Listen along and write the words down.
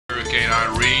Hurricane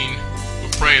Irene.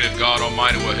 We're praying that God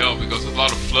Almighty will help, because there's a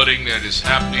lot of flooding that is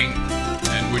happening,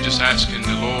 and we're just asking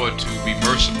the Lord to be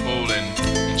merciful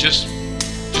and just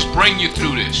bring you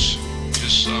through this.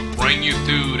 Just bring you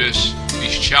through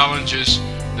these challenges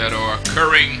that are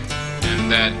occurring,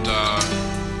 and that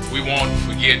we won't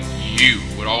forget you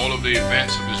with all of the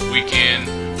events of this weekend,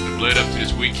 that led up to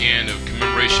this weekend of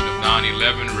commemoration of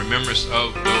 9/11, remembrance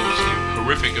of those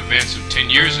horrific events of 10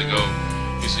 years ago.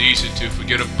 It's easy to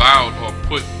forget about or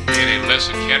put in a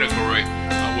lesser category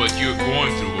what you're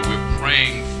going through, but we're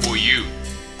praying for you.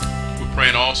 We're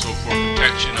praying also for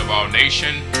protection of our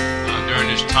nation during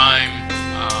this time,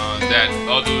 that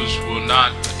others will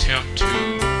not attempt to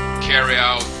carry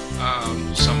out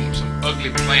some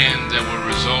ugly plans that will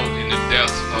result in the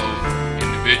death of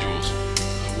individuals.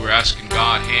 We're asking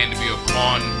God's hand to be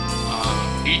upon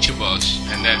each of us,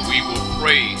 and that we will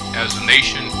pray as a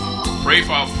nation. Pray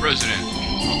for our president.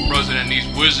 Our president needs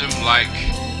wisdom like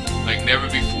never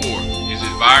before. His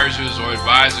advisors are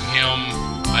advising him,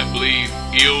 I believe,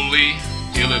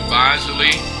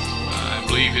 ill-advisedly. I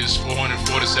believe his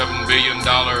 $447 billion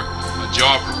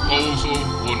job proposal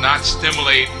will not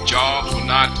stimulate jobs, will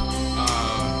not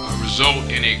result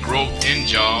in a growth in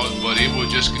jobs, but it will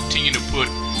just continue to put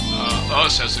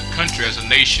us as a country, as a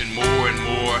nation, more and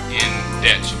more in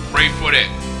debt. So pray for that.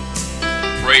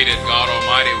 Pray that God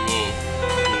Almighty will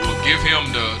give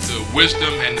him the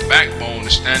wisdom and the backbone to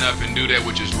stand up and do that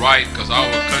which is right, because our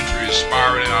country is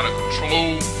spiraling out of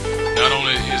control. Not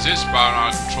only is it spiraling out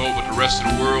of control, but the rest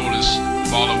of the world is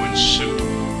following suit.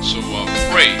 So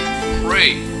pray,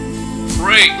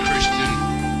 Christian,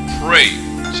 pray.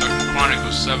 2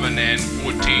 Chronicles 7 and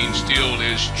 14 still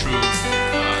is true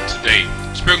today.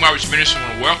 Pilgrim Outreach Ministries,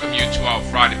 I want to welcome you to our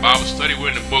Friday Bible study. We're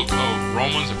in the book of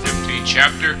Romans, the 15th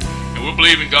chapter, and we're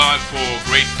believing God for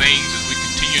great things as we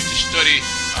continue to study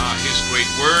His great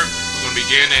Word. We're going to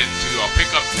begin to pick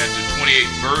up at the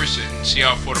 28th verse and see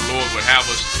how far the Lord would have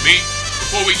us to be.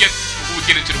 Before we get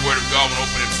into the Word of God, I want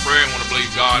to open in prayer. I want to believe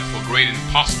God for great and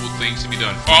impossible things to be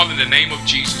done. Father, in the name of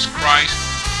Jesus Christ,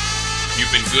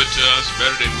 you've been good to us,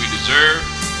 better than we deserve.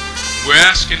 We're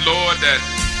asking, Lord, that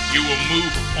you will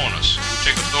move upon us. We'll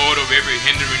take authority over every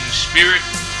hindering spirit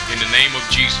in the name of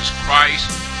Jesus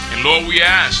Christ. And Lord, we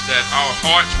ask that our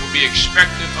hearts will be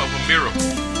expectant of a miracle.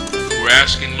 We're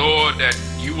asking, Lord, that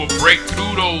you will break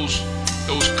through those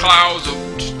clouds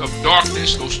of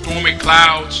darkness, those stormy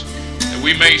clouds, that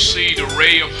we may see the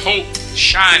ray of hope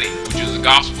shining, which is the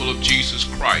gospel of Jesus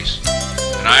Christ.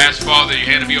 And I ask, Father, your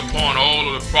hand to be upon all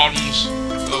of the problems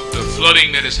of the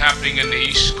flooding that is happening in the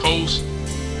East Coast.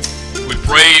 We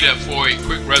pray that for a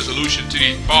quick resolution to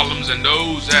these problems, and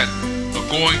those that are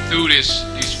going through these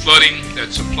flooding,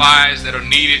 that supplies that are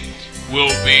needed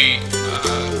will be,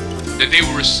 that they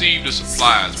will receive the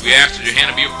supplies. We ask that your hand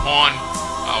to be upon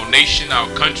our nation, our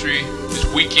country, this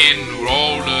weekend with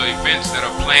all the events that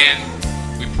are planned.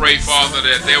 We pray, Father,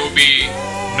 that there will be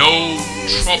no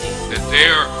trouble, that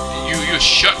you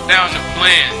shut down the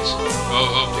plans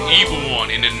of the evil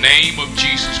one in the name of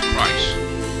Jesus Christ.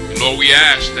 And Lord, we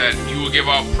ask that you will give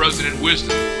our president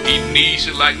wisdom. He needs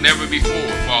it like never before,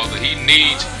 Father. He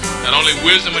needs not only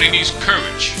wisdom, but he needs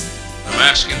courage. I'm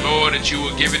asking, Lord, that you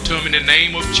will give it to him in the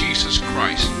name of Jesus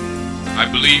Christ. I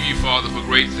believe you, Father, for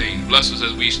great things. Bless us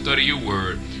as we study your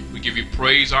word. We give you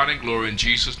praise, honor, and glory. In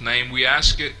Jesus' name we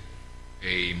ask it.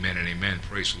 Amen and amen.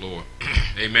 Praise the Lord.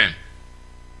 Amen.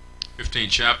 15th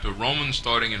chapter of Romans,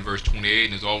 starting in verse 28.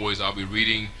 And as always, I'll be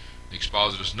reading the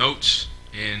expositor's notes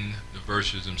in the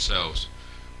verses themselves.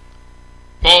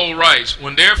 Paul writes,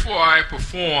 when therefore I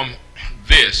perform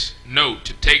this, note,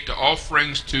 to take the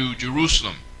offerings to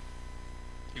Jerusalem,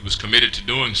 he was committed to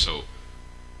doing so,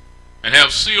 and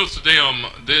have sealed to them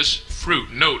this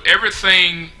fruit. Note,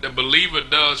 everything the believer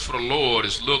does for the Lord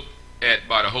is looked at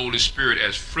by the Holy Spirit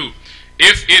as fruit,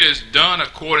 if it is done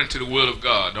according to the will of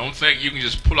God. Don't think you can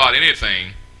just pull out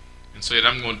anything and say,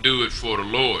 I'm going to do it for the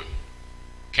Lord.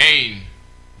 Cain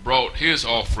brought his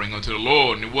offering unto the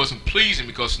Lord, and it wasn't pleasing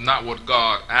because it's not what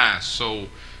God asked. So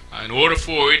in order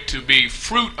for it to be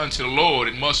fruit unto the Lord,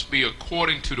 it must be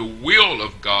according to the will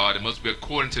of God. It must be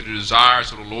according to the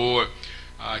desires of the Lord.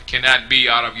 It cannot be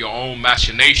out of your own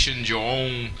machinations, your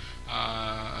own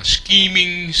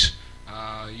schemings.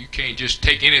 You can't just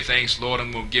take anything, so Lord,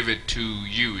 I'm going to give it to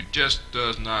you. It just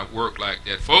does not work like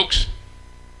that, folks.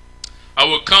 I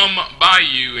will come by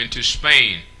you into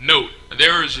Spain. Note,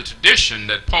 there is a tradition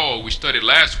that Paul, we studied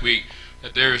last week,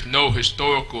 that there is no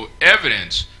historical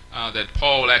evidence that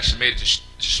Paul actually made it to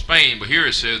Spain. But here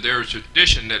it says there is a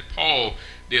tradition that Paul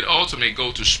did ultimately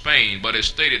go to Spain. But it's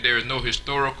stated there is no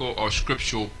historical or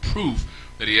scriptural proof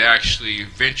that he actually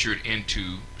ventured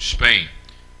into Spain.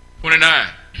 29.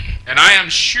 And I am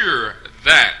sure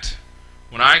that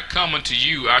when I come unto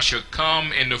you, I shall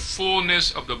come in the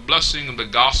fullness of the blessing of the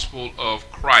gospel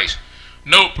of Christ.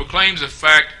 Note, proclaims a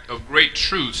fact of great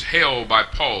truths held by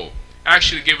Paul,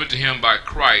 actually given to him by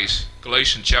Christ,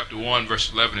 Galatians chapter 1,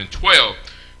 verse 11 and 12,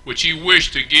 which he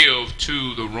wished to give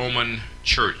to the Roman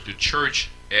church, the church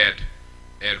at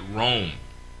Rome.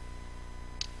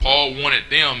 Paul wanted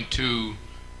them to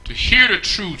hear the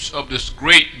truths of this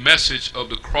great message of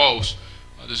the cross,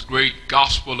 this great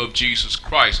gospel of Jesus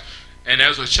Christ. And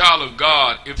as a child of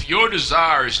God, if your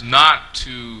desire is not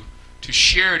to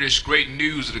share this great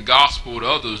news of the gospel with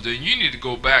others, then you need to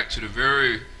go back to the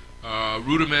very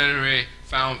rudimentary,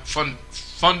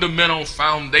 fundamental,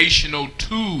 foundational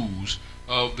tools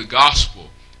of the gospel,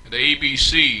 the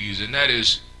ABCs, and that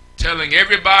is telling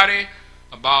everybody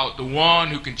about the one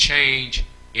who can change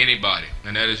anybody,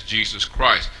 and that is Jesus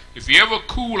Christ. If you ever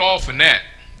cool off in that,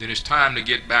 then it's time to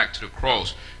get back to the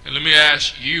cross. And let me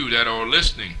ask you that are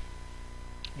listening,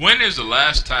 when is the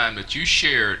last time that you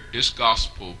shared this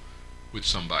gospel with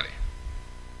somebody?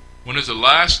 When is the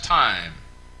last time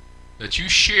that you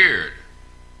shared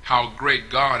how great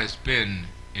God has been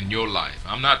in your life?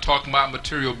 I'm not talking about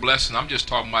material blessing. I'm just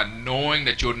talking about knowing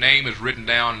that your name is written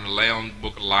down in the Lamb's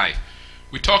Book of Life.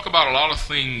 We talk about a lot of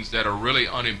things that are really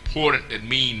unimportant, that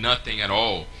mean nothing at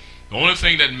all. The only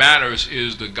thing that matters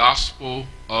is the gospel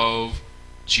of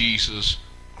Jesus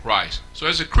Christ. So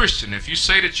as a Christian, if you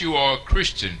say that you are a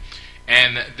Christian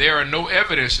and there are no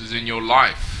evidences in your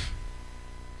life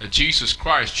that Jesus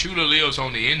Christ truly lives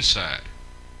on the inside,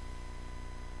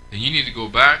 then you need to go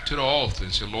back to the altar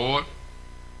and say, Lord,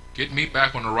 get me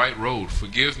back on the right road.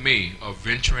 Forgive me of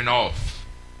venturing off.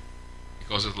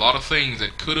 Because there's a lot of things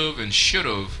that could have and should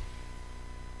have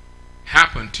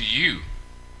happened to you,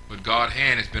 but God's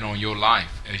hand has been on your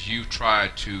life as you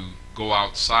tried to go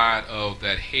outside of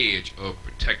that hedge of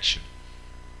protection.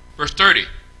 Verse 30.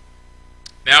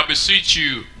 Now beseech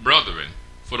you, brethren,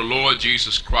 for the Lord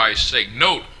Jesus Christ's sake.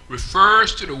 Note,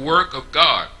 refers to the work of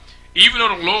God. Even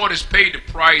though the Lord has paid the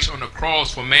price on the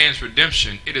cross for man's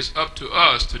redemption, it is up to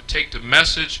us to take the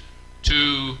message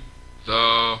to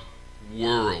the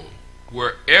world.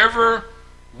 Wherever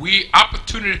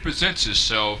opportunity presents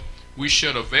itself, we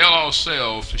should avail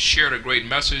ourselves to share the great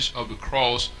message of the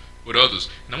cross with others.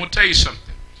 And I'm going to tell you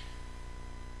something.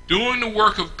 Doing the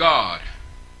work of God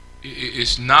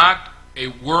is not a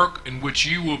work in which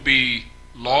you will be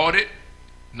lauded,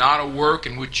 not a work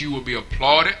in which you will be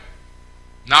applauded,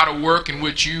 not a work in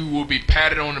which you will be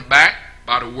patted on the back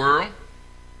by the world,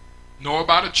 nor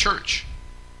by the church.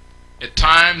 At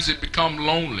times it becomes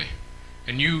lonely,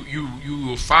 and you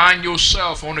will find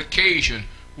yourself on occasion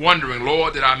wondering,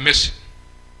 Lord, did I miss it?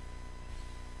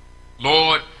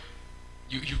 Lord,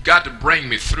 you've got to bring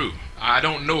me through. I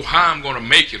don't know how I'm going to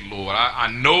make it, Lord.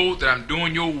 I know that I'm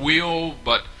doing your will,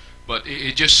 but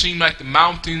it just seems like the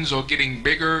mountains are getting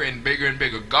bigger and bigger and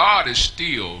bigger. God is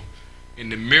still in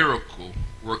the miracle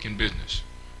working business.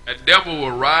 That devil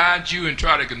will ride you and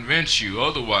try to convince you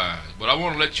otherwise, but I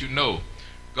want to let you know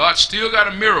God still got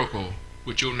a miracle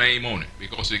with your name on it,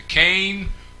 because it came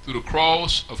through the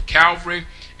cross of Calvary,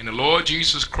 and the Lord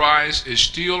Jesus Christ is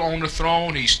still on the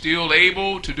throne. He's still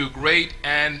able to do great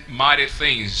and mighty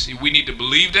things. See, we need to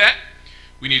believe that,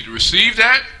 we need to receive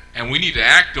that, and we need to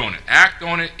act on it. Act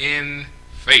on it in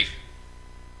faith.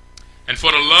 And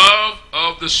for the love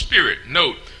of the Spirit,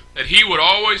 note that he would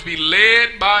always be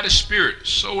led by the Spirit.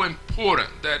 So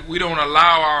important that we don't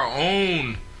allow our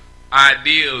own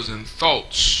ideas and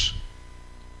thoughts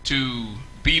to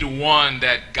be the one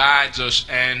that guides us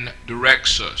and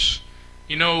directs us.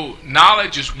 You know,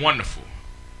 knowledge is wonderful.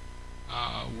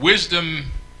 Wisdom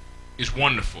is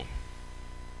wonderful.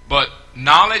 But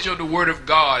knowledge of the Word of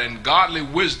God and godly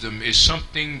wisdom is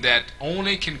something that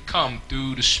only can come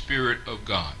through the Spirit of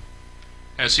God.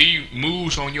 As He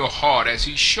moves on your heart, as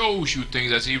He shows you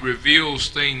things, as He reveals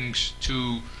things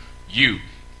to you,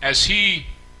 as He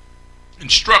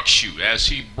instructs you, as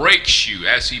He breaks you,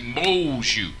 as He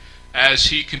molds you, as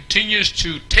He continues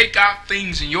to take out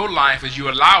things in your life as you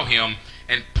allow Him,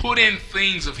 and put in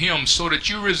things of Him so that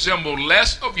you resemble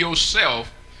less of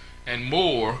yourself and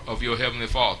more of your Heavenly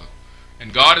Father.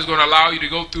 And God is going to allow you to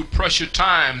go through pressure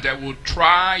times that will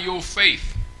try your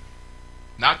faith,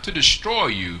 not to destroy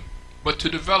you, but to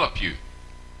develop you,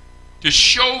 to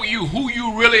show you who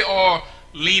you really are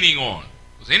leaning on.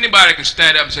 Because anybody can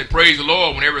stand up and say, praise the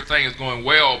Lord, when everything is going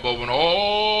well, but when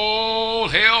all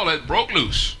hell has broke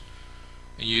loose,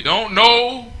 and you don't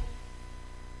know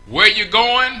where you're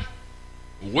going,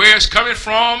 where it's coming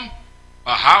from,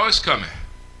 or how it's coming,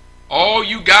 All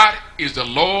you got is the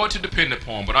Lord to depend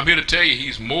upon. But I'm here to tell you,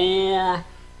 He's more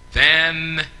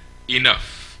than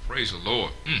enough. Praise the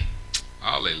Lord.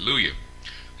 Hallelujah.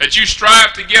 That you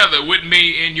strive together with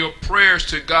me in your prayers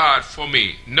to God for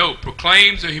me. Note,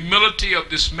 proclaims the humility of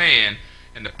this man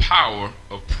and the power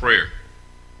of prayer.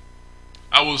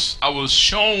 I was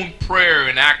shown prayer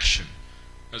in action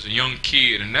as a young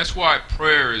kid, and that's why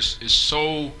prayer is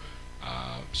so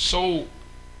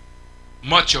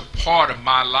much a part of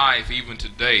my life even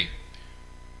today.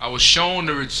 I was shown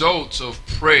the results of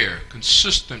prayer,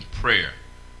 consistent prayer,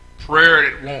 prayer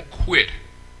that won't quit,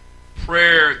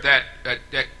 prayer that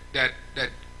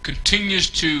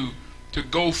continues to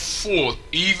go forth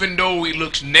even though it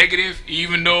looks negative,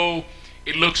 even though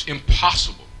it looks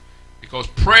impossible. Because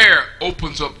prayer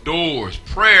opens up doors.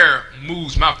 Prayer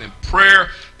moves mountains. Prayer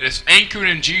that is anchored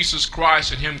in Jesus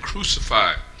Christ and Him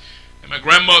crucified. And my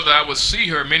grandmother, I would see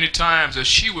her many times as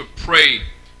she would pray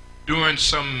during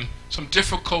some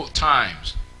difficult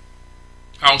times.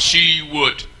 How she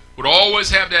would always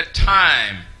have that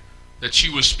time that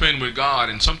she would spend with God.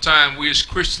 And sometimes we as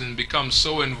Christians become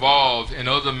so involved in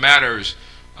other matters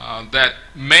that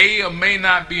may or may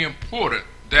not be important,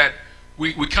 that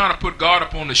we kind of put God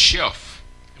up on the shelf.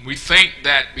 And we think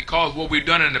that because what we've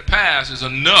done in the past is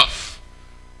enough.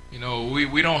 You know,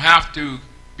 we don't have to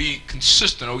be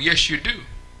consistent. Oh, yes, you do.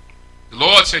 The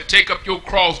Lord said, take up your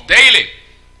cross daily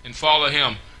and follow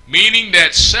Him. Meaning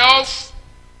that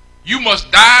you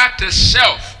must die to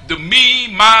self, the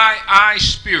me, my, I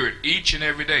spirit, each and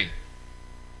every day.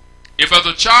 If as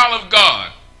a child of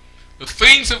God, the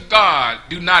things of God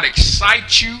do not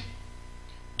excite you,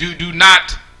 do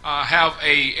not have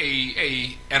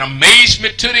an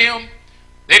amazement to them,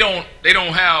 they don't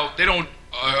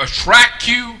attract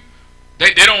you,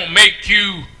 they don't make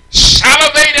you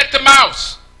salivate at the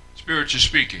mouth, spiritually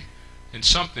speaking, then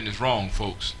something is wrong,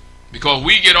 folks. Because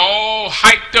we get all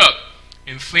hyped up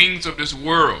in things of this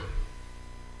world,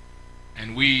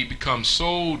 and we become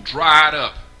so dried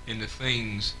up in the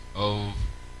things of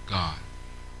God.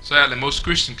 Sadly, most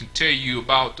Christians can tell you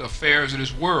about the affairs of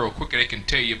this world quicker than they can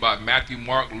tell you about Matthew,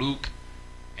 Mark, Luke,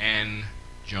 and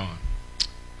John.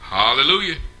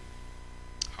 Hallelujah.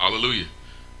 Hallelujah.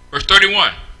 Verse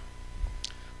 31.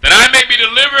 That I may be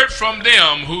delivered from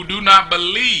them who do not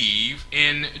believe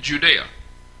in Judea.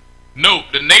 Note,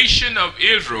 the nation of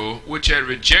Israel which had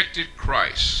rejected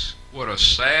Christ. What a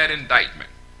sad indictment.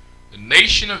 The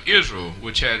nation of Israel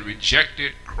which had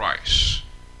rejected Christ.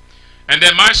 And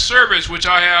that my service which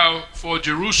I have for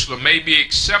Jerusalem may be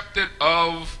accepted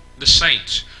of the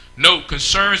saints. Note,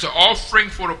 concerns the offering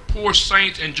for the poor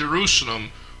saints in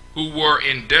Jerusalem who were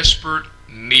in desperate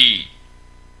need.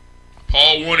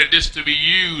 Paul wanted this to be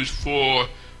used for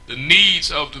the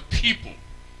needs of the people.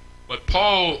 But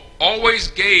Paul always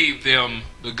gave them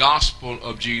the gospel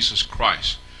of Jesus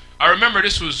Christ. I remember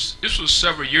this was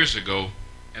several years ago,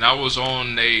 and I was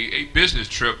on a business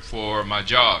trip for my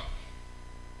job.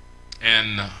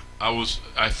 And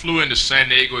I flew into San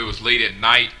Diego. It was late at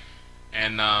night,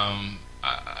 and I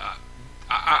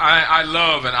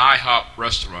love an IHOP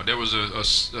restaurant. There was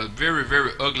a very,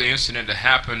 very ugly incident that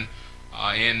happened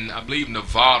in, I believe,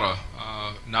 Nevada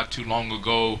not too long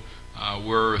ago,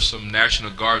 where some National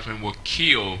Guardsmen were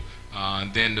killed,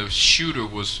 and then the shooter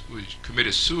was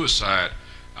committed suicide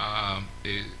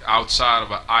outside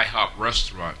of an IHOP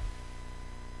restaurant.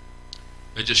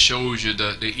 It just shows you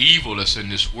the evil that's in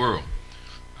this world.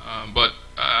 But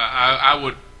I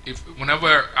would,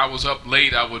 whenever I was up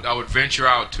late, I would venture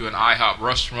out to an IHOP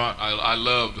restaurant. I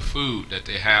love the food that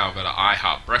they have at an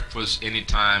IHOP, breakfast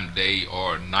anytime, day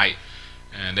or night,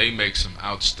 and they make some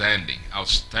outstanding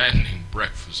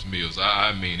breakfast meals.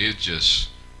 I mean, it's just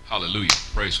hallelujah,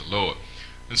 praise the Lord.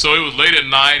 And so it was late at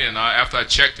night, and after I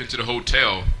checked into the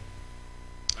hotel,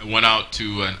 I went out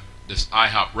to this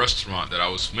IHOP restaurant that I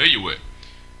was familiar with,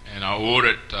 and I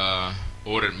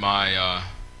ordered my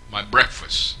my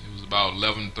breakfast. It was about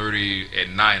 11:30 at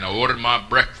night. I ordered my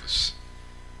breakfast,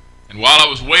 and while I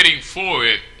was waiting for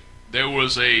it, there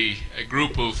was a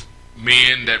group of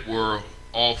men that were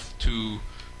off to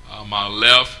my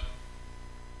left,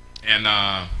 and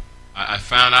I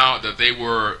found out that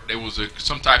there was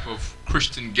some type of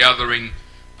Christian gathering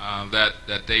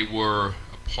that they were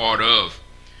a part of,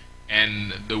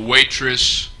 and the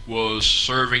waitress was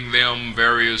serving them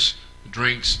various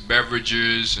drinks,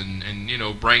 beverages, and you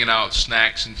know, bringing out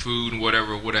snacks and food and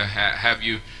whatever would have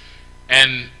you.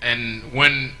 And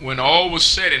when all was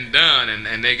said and done,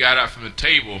 and they got out from the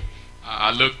table,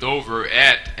 I looked over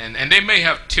and they may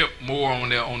have tipped more on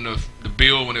the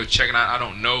bill when they were checking out. I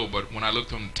don't know, but when I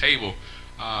looked on the table,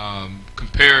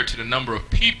 compared to the number of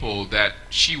people that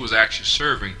she was actually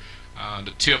serving,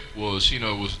 the tip was,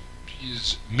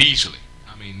 is measly.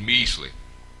 I mean, measly.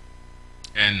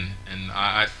 And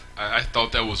I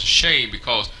thought that was a shame,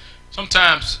 because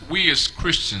sometimes we as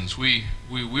Christians,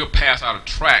 we'll pass out of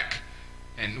track,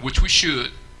 and which we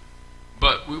should,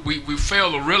 but we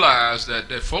fail to realize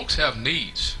that folks have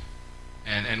needs,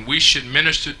 and we should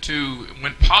minister to,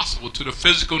 when possible, to the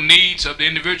physical needs of the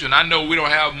individual. And I know we don't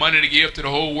have money to give to the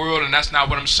whole world, and that's not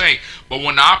what I'm saying, but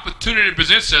when the opportunity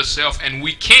presents itself and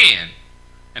we can,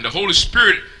 and the Holy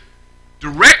Spirit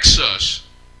directs us,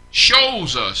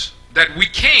 shows us that we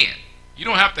can. You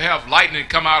don't have to have lightning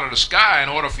come out of the sky in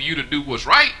order for you to do what's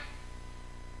right.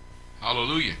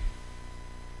 Hallelujah.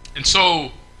 And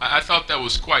so I thought that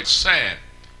was quite sad.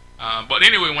 But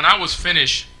anyway, when I was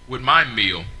finished with my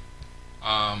meal,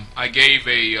 I gave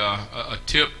a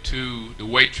tip to the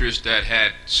waitress that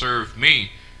had served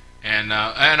me, and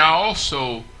I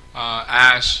also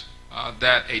asked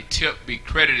that a tip be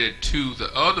credited to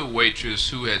the other waitress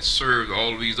who had served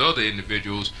all of these other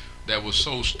individuals that was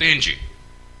so stingy.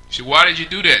 You see, why did you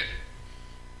do that?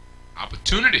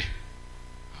 Opportunity.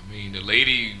 I mean, the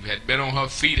lady had been on her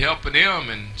feet helping them,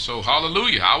 and so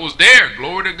hallelujah, I was there.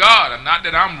 Glory to God. Not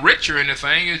that I'm rich or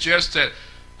anything. It's just that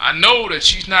I know that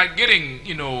she's not getting,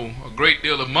 a great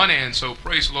deal of money, and so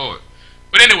praise the Lord.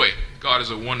 But anyway, God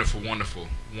is a wonderful, wonderful,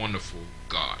 wonderful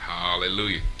God.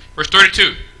 Hallelujah. Verse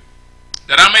 32.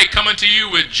 That I may come unto you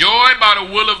with joy by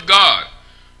the will of God.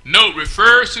 Note,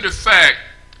 refers to the fact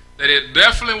that it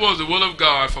definitely was the will of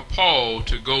God for Paul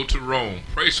to go to Rome.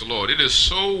 Praise the Lord. It is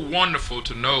so wonderful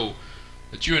to know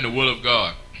that you're in the will of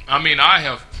God. I mean, I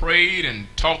have prayed and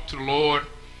talked to the Lord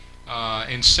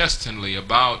incessantly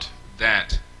about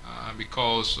that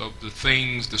because of the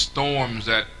things, the storms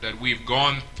that we've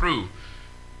gone through.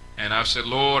 And I've said,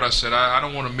 Lord, I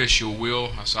don't want to miss your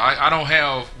will. I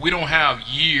said, we don't have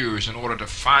years in order to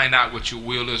find out what your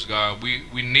will is, God.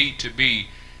 We need to be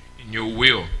in your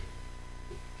will.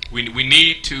 We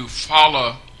need to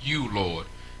follow you, Lord.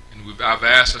 And I've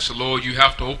asked, I said, Lord, you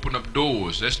have to open up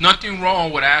doors. There's nothing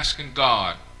wrong with asking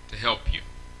God to help you.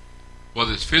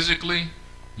 Whether it's physically,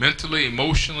 mentally,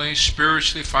 emotionally,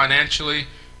 spiritually, financially.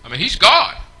 I mean, he's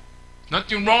God.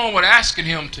 Nothing wrong with asking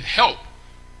him to help.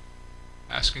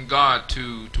 Asking God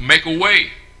to make a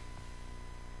way.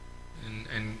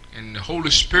 And the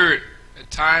Holy Spirit at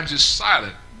times is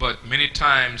silent, but many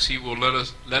times he will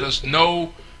let us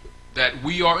know that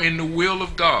we are in the will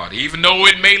of God, even though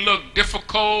it may look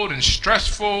difficult and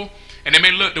stressful, and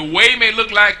the way may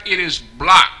look like it is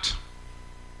blocked,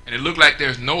 and it look like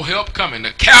there's no help coming.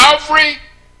 The Calvary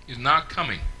is not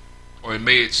coming, or it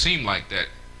may seem like that.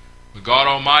 But God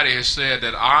Almighty has said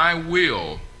that I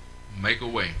will make a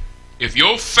way. If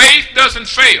your faith doesn't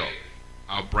fail,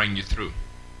 I'll bring you through.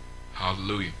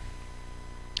 Hallelujah.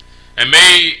 And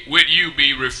may with you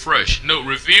be refreshed. Note,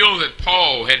 reveal that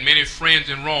Paul had many friends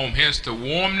in Rome, hence the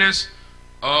warmness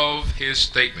of his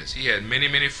statements. He had many,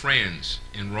 many friends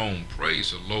in Rome.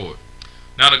 Praise the Lord.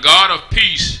 Now the God of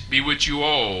peace be with you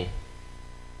all.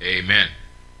 Amen.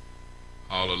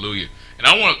 Hallelujah. And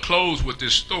I want to close with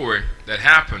this story that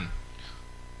happened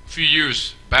a few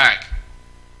years back.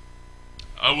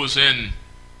 We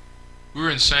were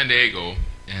in San Diego,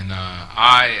 and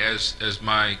as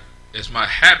my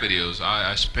habit is,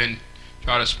 I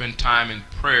try to spend time in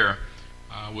prayer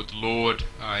with the Lord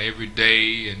every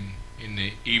day and in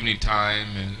the evening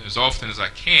time, and as often as I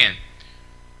can,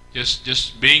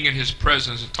 just being in his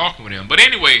presence and talking with him. But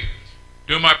anyway,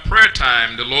 during my prayer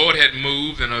time, the Lord had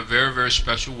moved in a very, very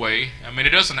special way. I mean,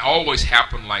 it doesn't always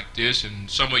happen like this,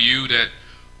 and some of you that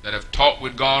have talked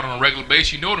with God on a regular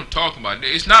basis, you know what I'm talking about.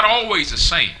 It's not always the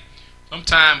same.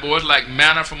 Sometimes, boy, it's like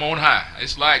manna from on high.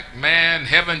 It's like, man,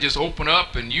 heaven just open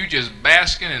up and you just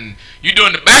basking and you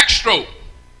doing the backstroke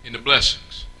in the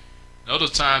blessings. And other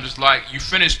times, it's like you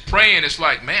finish praying, it's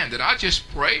like, man, did I just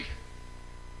pray?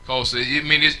 Because,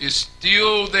 it's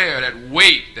still there, that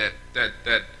weight, that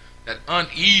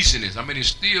uneasiness. I mean, it's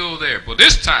still there. But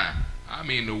this time,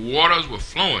 the waters were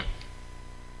flowing.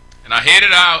 And I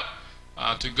headed out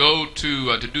to go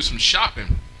to do some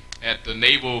shopping at the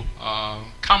Naval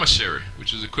Commissary,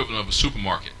 which is the equivalent of a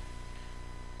supermarket.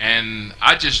 And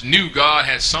I just knew God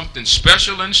had something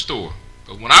special in store.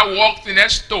 But when I walked in that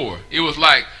store, it was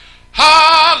like,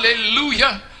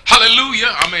 hallelujah,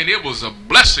 hallelujah. It was a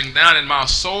blessing down in my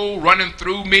soul running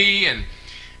through me. And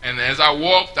as I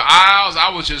walked the aisles, I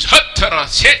was just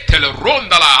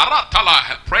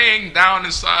praying down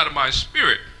inside of my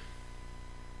spirit.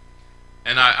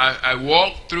 And I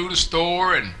walked through the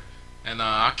store, and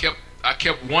I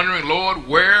kept wondering, Lord,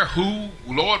 where, who,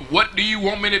 Lord, what do you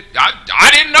want me to? I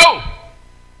didn't know,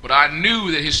 but I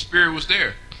knew that His Spirit was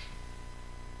there.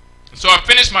 And so I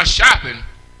finished my shopping,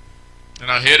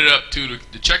 and I headed up to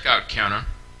the checkout counter,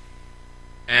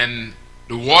 and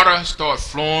the water started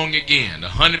flowing again. The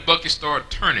honey bucket started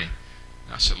turning.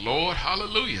 And I said, Lord,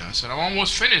 hallelujah. I said, I'm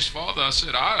almost finished, Father. I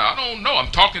said, I don't know.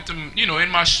 I'm talking to him, in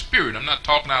my spirit. I'm not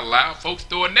talking out loud. Folks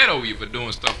throw a net over you for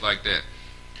doing stuff like that.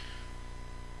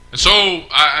 And so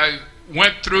I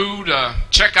went through the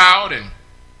checkout and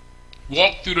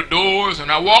walked through the doors.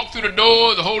 And I walked through the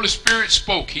door. The Holy Spirit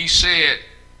spoke. He said,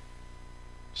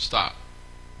 stop.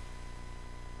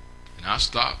 And I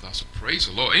stopped. I said, praise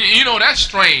the Lord. And that's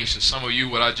strange to some of you,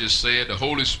 what I just said. The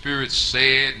Holy Spirit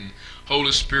said, and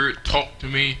Holy Spirit talked to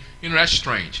me. That's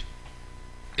strange.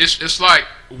 It's like,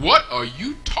 what are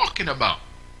you talking about?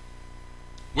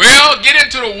 Well, get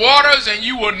into the waters and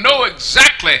you will know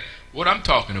exactly what I'm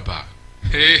talking about.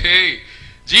 Hey,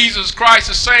 Jesus Christ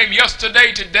the same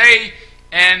yesterday, today,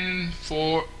 and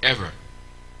forever.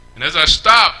 And as I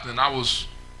stopped and I was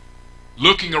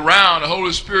looking around, the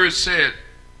Holy Spirit said,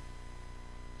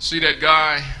 see that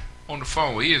guy on the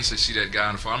phone? Well, he didn't say see that guy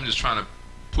on the phone. I'm just trying to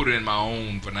put it in my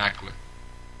own vernacular.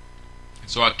 And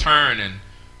so I turned, and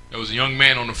there was a young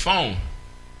man on the phone,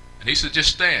 and he said,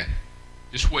 just stand,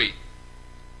 just wait.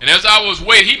 And as I was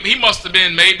waiting, he must have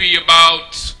been maybe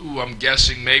about, I'm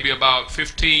guessing maybe about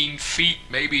 15 feet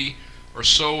maybe or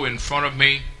so in front of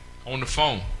me on the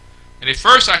phone. And at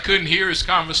first I couldn't hear his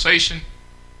conversation,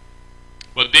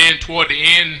 but then toward the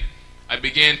end I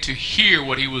began to hear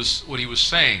what he was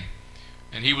saying.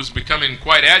 And he was becoming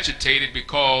quite agitated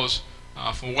because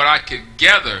from what I could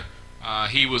gather,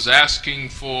 he was asking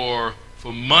for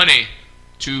money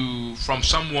from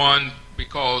someone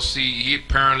because he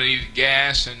apparently needed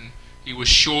gas and he was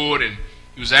short, and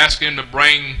he was asking them to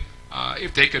bring,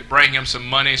 if they could bring him some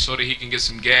money so that he can get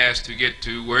some gas to get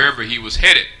to wherever he was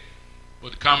headed.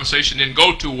 But the conversation didn't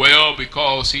go too well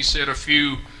because he said a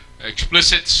few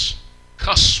explicit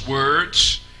cuss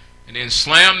words and then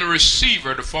slammed the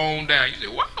receiver, the phone down. You say,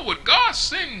 why would God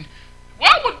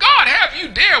have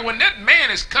you there when that man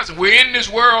is cussing? We're in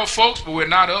this world, folks, but we're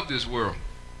not of this world.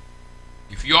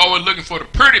 If you're always looking for the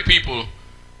pretty people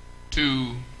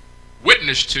to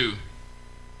witness to, you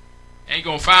ain't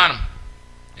going to find them.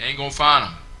 You ain't going to find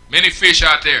them. Many fish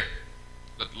out there.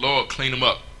 Let the Lord clean them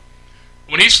up.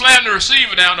 When he slammed the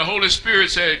receiver down, the Holy Spirit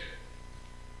said,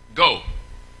 go.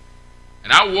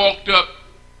 And I walked up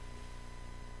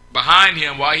behind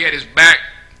him while he had his back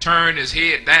turned, his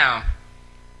head down.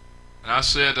 And I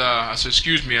said,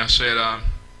 excuse me. I said,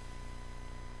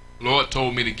 Lord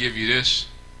told me to give you this.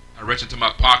 I reached into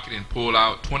my pocket and pulled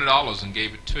out $20 and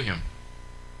gave it to him.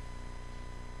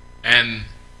 And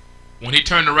when he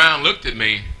turned around and looked at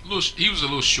me, he was a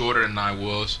little shorter than I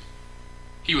was.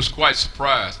 He was quite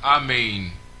surprised. I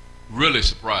mean, really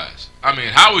surprised. I mean,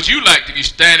 how would you like to be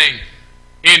standing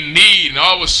in need and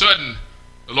all of a sudden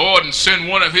the Lord and send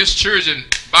one of his children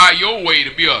by your way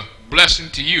to be a blessing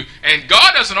to you? And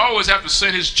God doesn't always have to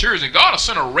send his children. God will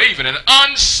send a raven, an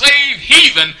unsaved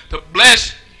heathen, to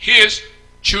bless his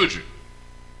children.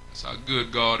 That's how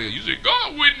good God is. You say,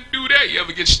 God wouldn't do that. You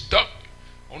ever get stuck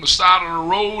on the side of the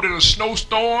road in a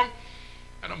snowstorm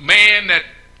and a man that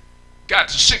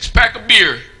got a 6-pack of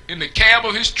beer in the cab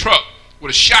of his truck with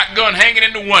a shotgun hanging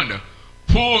in the window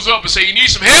pulls up and say, you need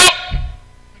some help? I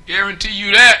guarantee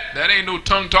you that ain't no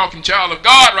tongue-talking child of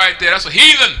God right there. That's a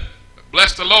heathen. But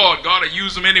bless the Lord, God will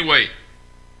use them anyway.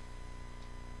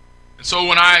 And so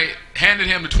when I handed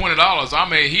him the $20, I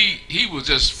mean, he was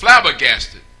just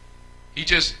flabbergasted. He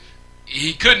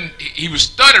was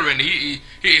stuttering. He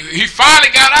finally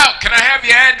got out. Can I have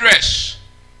your address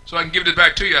so I can give it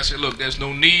back to you? I said, look, there's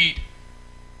no need.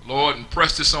 The Lord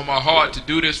impressed this on my heart to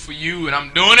do this for you, and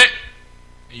I'm doing it,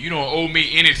 and you don't owe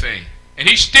me anything. And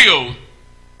he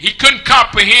couldn't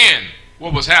comprehend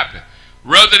what was happening.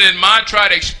 Rather than try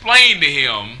to explain to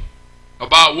him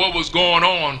about what was going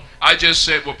on, I just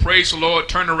said, well, praise the Lord,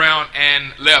 turned around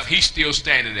and left. He's still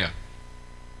standing there.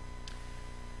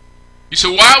 You say,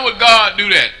 why would God do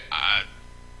that?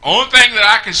 Only thing that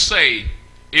I can say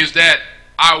is that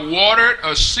I watered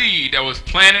a seed that was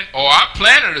planted, or I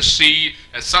planted a seed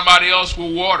that somebody else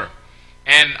will water.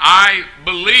 And I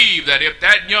believe that if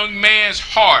that young man's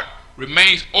heart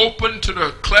remains open to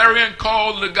the clarion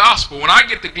call of the gospel, when I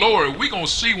get the glory, we're going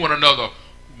to see one another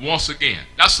once again.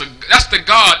 That's the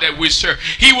God that we serve.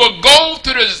 He will go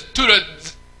to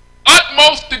the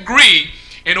utmost degree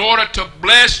in order to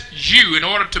bless you, in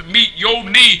order to meet your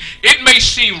need. It may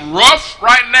seem rough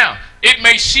right now. It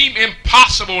may seem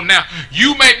impossible now.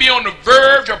 You may be on the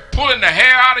verge of pulling the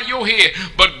hair out of your head,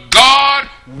 but God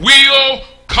will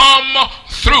come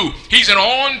through. He's an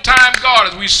on-time God,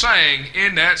 as we sang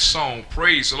in that song.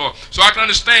 Praise the Lord. So I can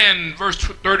understand verse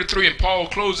 33, and Paul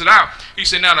closed it out. He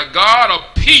said, now the God of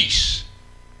peace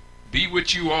be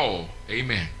with you all.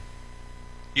 Amen.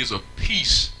 He is a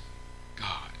peace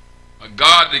God. A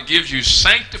God that gives you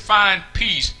sanctifying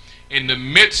peace in the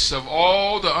midst of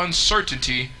all the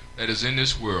uncertainty that is in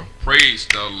this world. Praise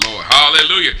the Lord.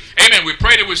 Hallelujah. Amen. We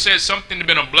pray that we said something that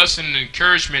has been a blessing and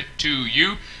encouragement to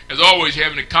you. As always, if you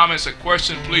have any comments or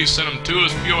questions, please send them to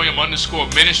us,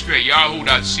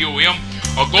 POM_ministry@yahoo.com,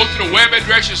 or go to the web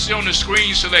address you see on the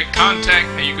screen, select contact,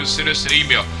 and you can send us an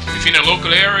email. If you're in a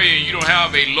local area and you don't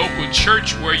have a local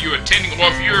church where you're attending, or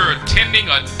if you're attending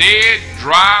a dead,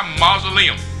 dry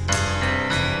mausoleum,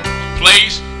 a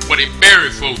place where they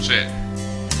bury folks at,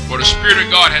 where the Spirit of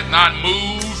God has not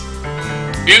moved,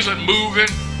 isn't moving,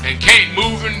 and can't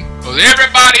moving, because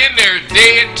everybody in there is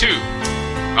dead too.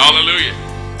 Hallelujah.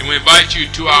 And we invite you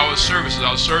to our services.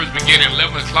 Our service begins at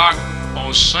 11 o'clock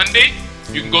on Sunday.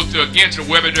 You can go to the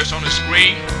web address on the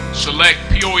screen, select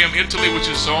POM Italy, which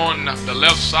is on the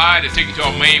left side, and take you to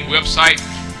our main website.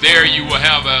 There you will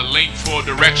have a link for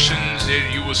directions,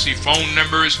 and you will see phone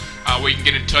numbers where you can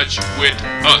get in touch with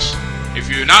us. If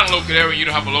you're not in a local area, you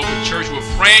don't have a local church, we're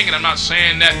praying, and I'm not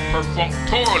saying that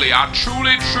perfunctorily. I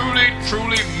truly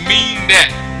mean that.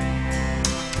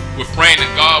 We're praying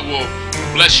that God will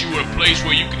bless you in a place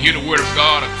where you can hear the word of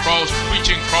God, a cross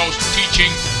preaching, cross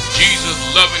teaching, Jesus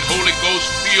loving, Holy Ghost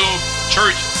filled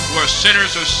church where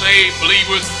sinners are saved,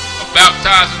 believers are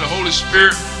baptized in the Holy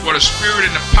Spirit, where the Spirit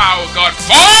and the power of God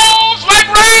falls like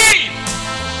rain.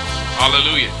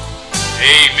 Hallelujah.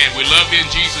 Amen. We love you in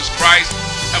Jesus Christ.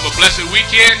 Have a blessed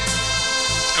weekend.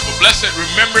 Have a blessed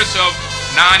remembrance of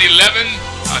 9/11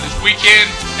 this weekend.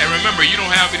 And remember, you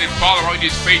don't have any problem. All you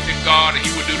need is faith in God, and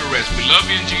He will do the rest. We love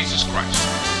you in Jesus Christ.